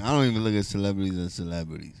 Everybody, sure. I don't even look at celebrities as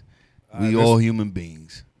celebrities. We This- all human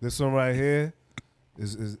beings. This one right here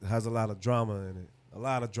has a lot of drama in it. A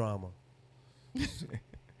lot of drama.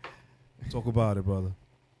 Talk about it, brother.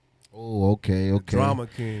 Oh, okay. Drama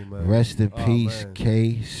king, man. Rest in Oh, peace, man.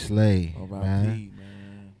 K. Slay, man. R.I.P.,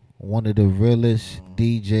 man. One of the realest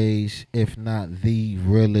DJs, if not the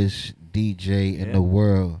realest DJ in Yeah. the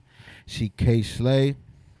world. See, K. Slay.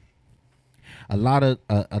 a lot of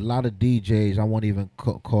DJs. I won't even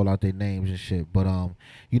call out their names and shit, but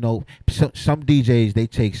you know, some DJs they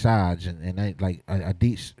take sides, and they, like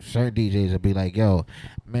certain DJs will be like, "Yo,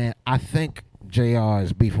 man, I think JR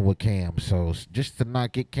is beefing with Cam, so just to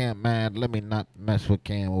not get Cam mad, let me not mess with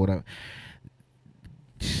Cam or whatever."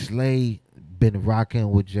 Slay been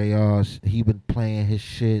rocking with JR. He been playing his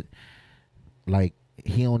shit like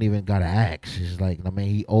he don't even gotta ask. It's like, I mean,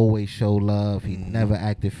 he always show love. He never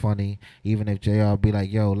acted funny. Even if JR be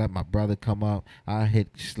like, "Yo, let my brother come up," I hit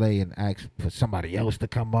Slay and ask for somebody else to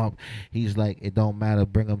come up. He's like, it don't matter,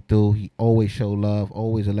 bring him through. He always show love.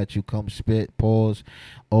 Always will let you come spit. Pause.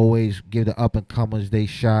 Always give the up and comers they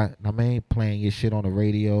shot. I mean, playing your shit on the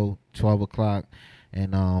radio, 12 o'clock.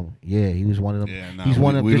 And yeah, he was one of them. Yeah, nah, he's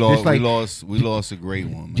one of them. We Just lost a great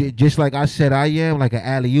one, man. just like I said, I am like an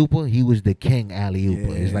alley-ooper. He was the king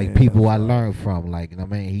alley-ooper. It's like people I learned from. Like, I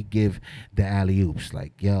mean, he give the alley-oops.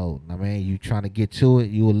 Like, yo, I mean, you trying to get to it?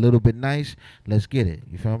 You a little bit nice? Let's get it.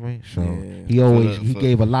 You feel me? So he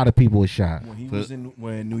gave a lot of people a shot. When he was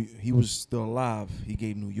he was still alive, he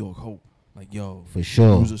gave New York hope. Like, yo, for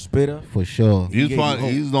sure, he was a spitter. For sure, he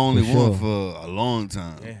was the only one for a long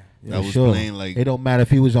time. Yeah. That was playing like, it don't matter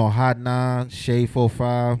if he was on Hot 9, Shade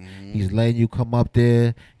 45. He's letting you come up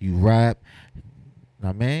there, you rap.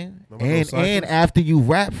 Now, man, and after you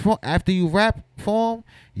rap for him,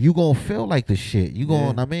 you gonna feel like the shit. You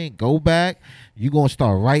gonna, go back. You gonna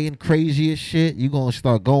start writing crazy as shit. You gonna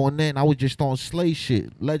start going in. I was just on Slay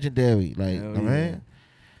shit, legendary. Like, man.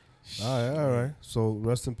 All right. So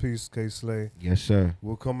rest in peace, K Slay. Yes, sir.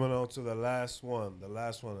 We're coming on to the last one.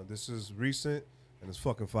 This is recent. And it's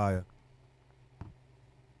fucking fire.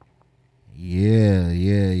 Yeah.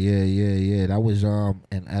 That was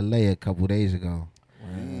in LA a couple days ago.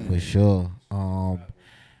 For sure.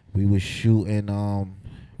 We was shooting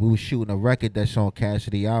a record that's on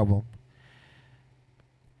Cassidy album.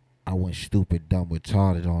 I went stupid, dumb,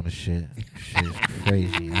 retarded on the shit. Shit's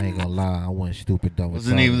crazy. I ain't gonna lie. I went stupid, dumb, retarded. What's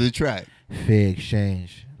the name of the track? Fair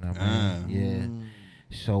Exchange. Yeah.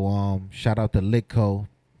 So shout out to Litco.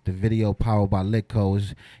 The video powered by Litco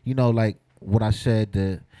is, you know, like what I said,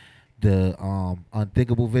 the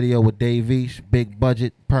Unthinkable video with Dave East, big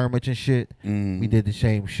budget permits and shit. We did the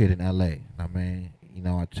same shit in LA. I mean, you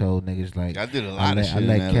know, I told niggas like I did a lot of shit. I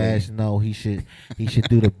let Cash know he should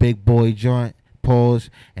do the big boy joint, pause,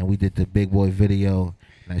 and we did the big boy video.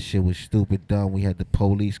 And that shit was stupid dumb. We had the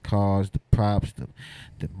police cars, the props, the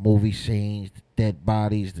movie scenes, the dead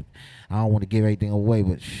bodies. I don't want to give everything away,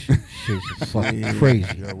 but shit's fucking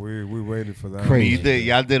crazy. Yeah, we waited for that. Crazy.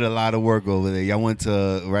 Y'all did a lot of work over there. Y'all went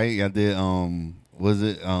to, right? Y'all did was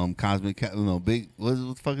it Cosmic? Big. What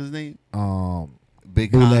the fuck is his name?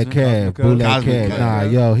 Big Bootleg Cab. Nah,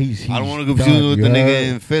 yo, he's I don't want to confuse him with the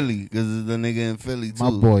nigga in Philly, because it's the nigga in Philly too.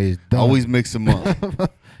 My boy is done. I always mix him up.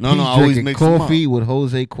 I He's always drinking mix him up. coffee with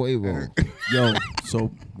Jose Cuervo. Yo,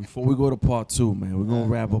 so before we go to part 2, man, we're gonna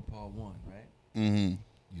wrap up part 1, right? Mm-hmm.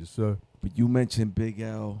 Yes, sir. But you mentioned Big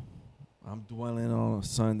L. I'm dwelling on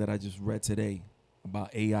something that I just read today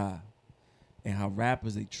about AI and how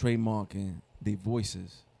rappers, they trademarking their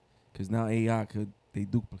voices, because now AI they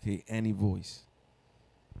duplicate any voice.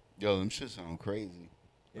 Yo, them shit sound crazy.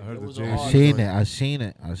 I heard I seen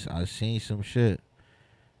it. I seen some shit.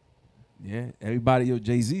 Yeah, everybody. Yo,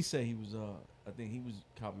 Jay-Z said he was. I think he was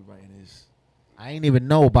copywriting his. I ain't even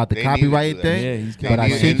know about the They copyright needed to do that. thing, Yeah, he's but I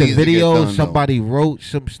copyrighting. seen It the needs to get video. done, Somebody wrote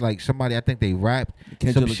somebody. I think they rapped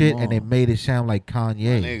Kendrick some shit, Lamar. and they made it sound like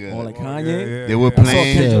Kanye. Nigga. Oh, like Kanye. They were I saw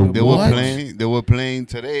playing. Kendrick They were Lamar. playing. They were playing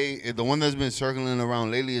today. The one that's been circling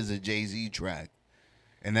around lately is a Jay-Z track,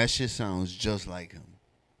 and that shit sounds just like him.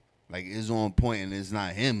 Like, it's on point, and it's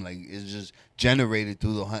not him. Like, it's just generated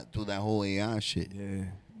through that whole AI shit. Yeah,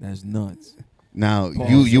 that's nuts. Now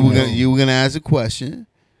Pause. you were gonna ask a question,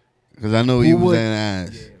 because I know Who you was would- gonna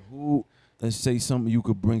ask. Yeah, who? Let's say something you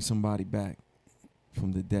could bring somebody back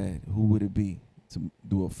from the dead. Who would it be to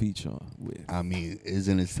do a feature with? I mean,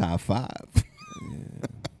 isn't it top 5? Yeah,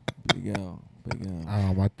 Big L.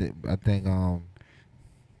 I think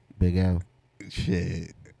Big L.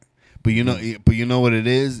 Shit. But you know what it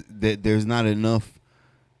is? That there's not enough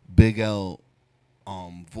Big L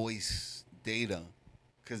voice data.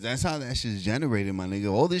 Cause that's how that shit's generated, my nigga.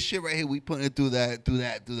 All this shit right here, we putting it through that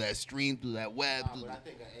stream, through that web.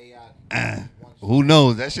 Who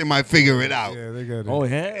knows? That shit might figure it out. Yeah, they got it. Oh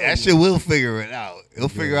hell, That shit will figure it out. He'll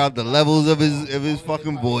figure out the levels of his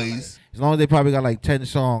fucking voice. As long as they probably got like 10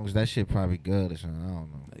 songs, that shit probably good or something. I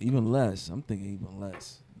don't know. even less. I'm thinking even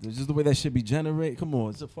less. It's just the way that shit be generated. Come on,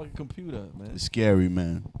 it's a fucking computer, man. It's scary,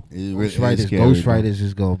 man. It's Ghostwriters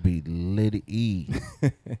is gonna be litty.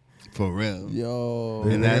 For real. Yo.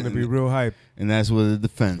 They're And going to be real hype. And that's where the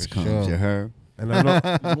defense For comes. sure. You heard? And I know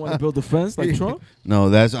You want to build a fence like Trump? No,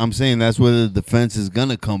 I'm saying that's where the defense is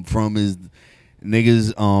gonna come from. Is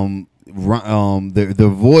niggas their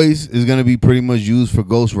voice is gonna be pretty much used for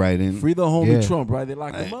ghostwriting. Free the homie Yeah. Trump, right? They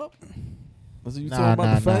locked him up. That's what you Nah, talking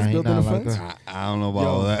about the fence, he building not the locked fence. up. I don't know about Yo.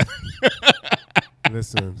 all that.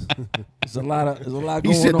 listen. There's a lot He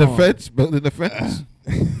going said on. the fence, building the fence.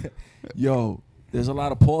 Yo, there's a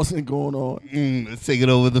lot of pausing going on. Let's take it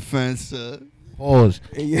over the fence. Pause.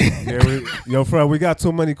 Yo, Fred, we got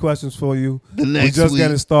too many questions for you. The We next just week.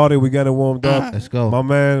 getting started. We getting warmed up. Let's go.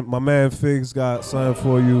 My man Figs got something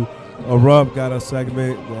for you. Rub got a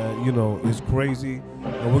segment that, you know, is crazy.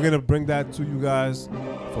 And we're going to bring that to you guys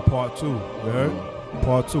for part 2. You heard?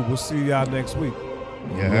 Part 2. We'll see y'all next week.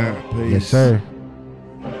 Yeah. Yes, sir.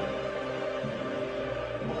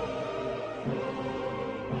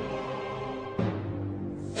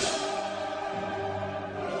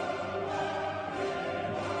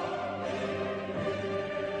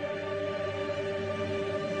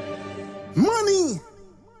 Money.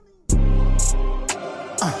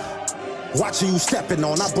 Watching you stepping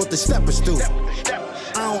on, I bought the stepper stool.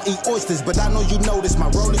 I don't eat oysters, but I know you notice my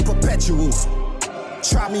rolling perpetual.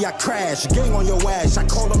 Try me, I crash. Gang on your ass, I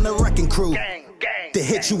call them the wrecking crew. They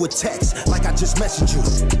hit you with text like I just messaged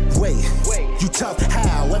you. Wait, you tough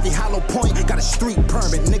how? Every hollow point got a street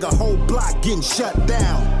permit. Nigga, whole block getting shut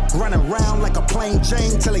down. Running around like a plain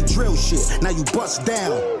Jane till they drill shit. Now you bust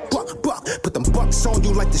down. Buck, put them bucks on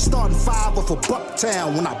you like the starting 5 off of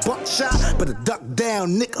Bucktown. When I buck shot, better duck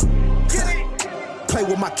down, nigga. Play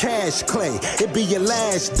with my cash, Clay. It be your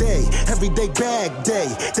last day. Everyday bag day.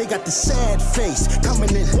 They got the sad face coming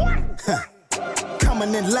in.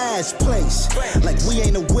 Coming in last place. Like we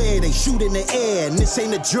ain't aware they shoot in the air and this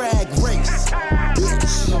ain't a drag race.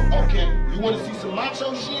 Bitch. Okay, you wanna see some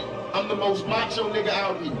macho shit? I'm the most macho nigga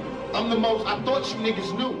out here. I thought you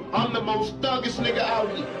niggas knew. I'm the most thuggest nigga out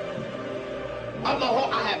here.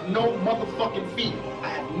 I have no motherfucking fear. I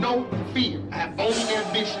have no fear. I have only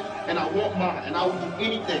ambition and I want mine. And I will do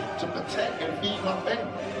anything to protect and feed my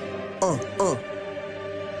family.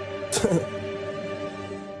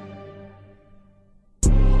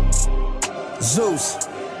 Zeus,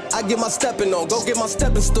 I get my stepping on, go get my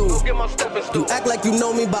stepping stool. You act like you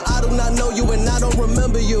know me, but I do not know you and I don't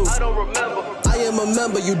remember you. I am a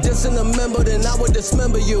member, you dissing a member, then I would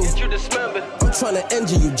dismember you. I'm trying to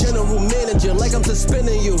injure you, general manager, like I'm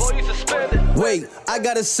suspending you. Wait, I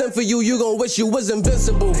got a sin for you, you gon' wish you was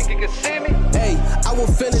invincible. Hey, I will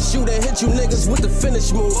finish you, then hit you niggas with the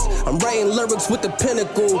finish moves. I'm writing lyrics with the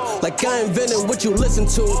pinnacle, like I invented what you listen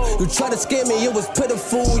to. You try to scare me, it was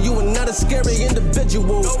pitiful. You are not a scary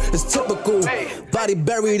individual, it's typical. Body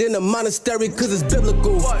buried in a monastery, cause it's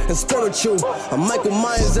biblical and spiritual. I'm Michael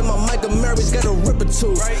Myers and my Michael Mary's got a rip or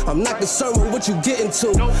two. I'm not concerned with what you get into.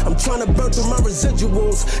 I'm trying to burn through my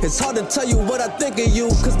residuals. It's hard to tell you what I think of you,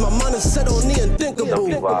 cause my mind is set on the unthinkable. Some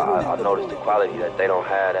people, I noticed the quality that they don't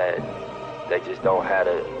have that. They just don't have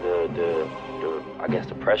the I guess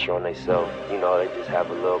the pressure on themselves. You know, they just have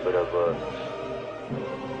a little bit of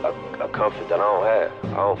a comfort that I don't have.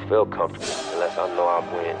 I don't feel comfortable unless I know I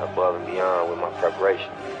went above and beyond with my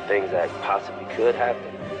preparation. Things that possibly could happen,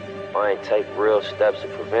 if I ain't take real steps to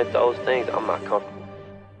prevent those things, I'm not comfortable.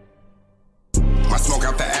 I smoke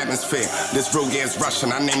out the atmosphere. This real gas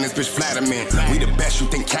Russian. I name this bitch Vladimir. We the best you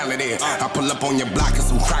think Khaled is. I pull up on your block and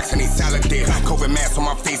some Crocs and they salad there. COVID mask on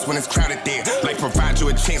my face when it's crowded there. Like provide you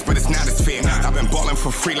a chance, but it's not as fair. I've been balling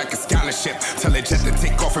for free like a scholarship. Tell it just to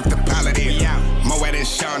take off if the pilot is. Moet and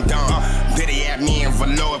Sean Don. Diddy at me and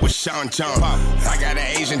Velour with Sean John. I got an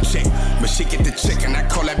Asian chick, but she get the chicken. I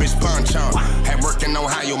call that bitch Bonchon. Had work in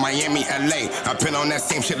Ohio, Miami, LA. I been on that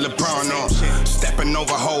same shit LeBron on. Stepping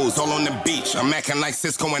over hoes all on the beach. I'm acting like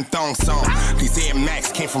Cisco and Thong Song. These Air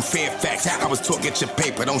Max came from Fairfax. I was taught get your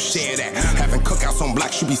paper, don't share that. Having cookouts on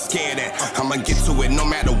blocks you be scared at. I'ma get to it no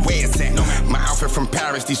matter where it's at. My outfit from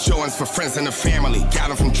Paris, these showings for friends and the family. Got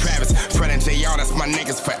them from Travis, Fred and JR, that's my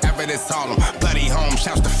niggas forever. This Harlem, bloody home,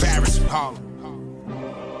 shouts to Farris. Harlem.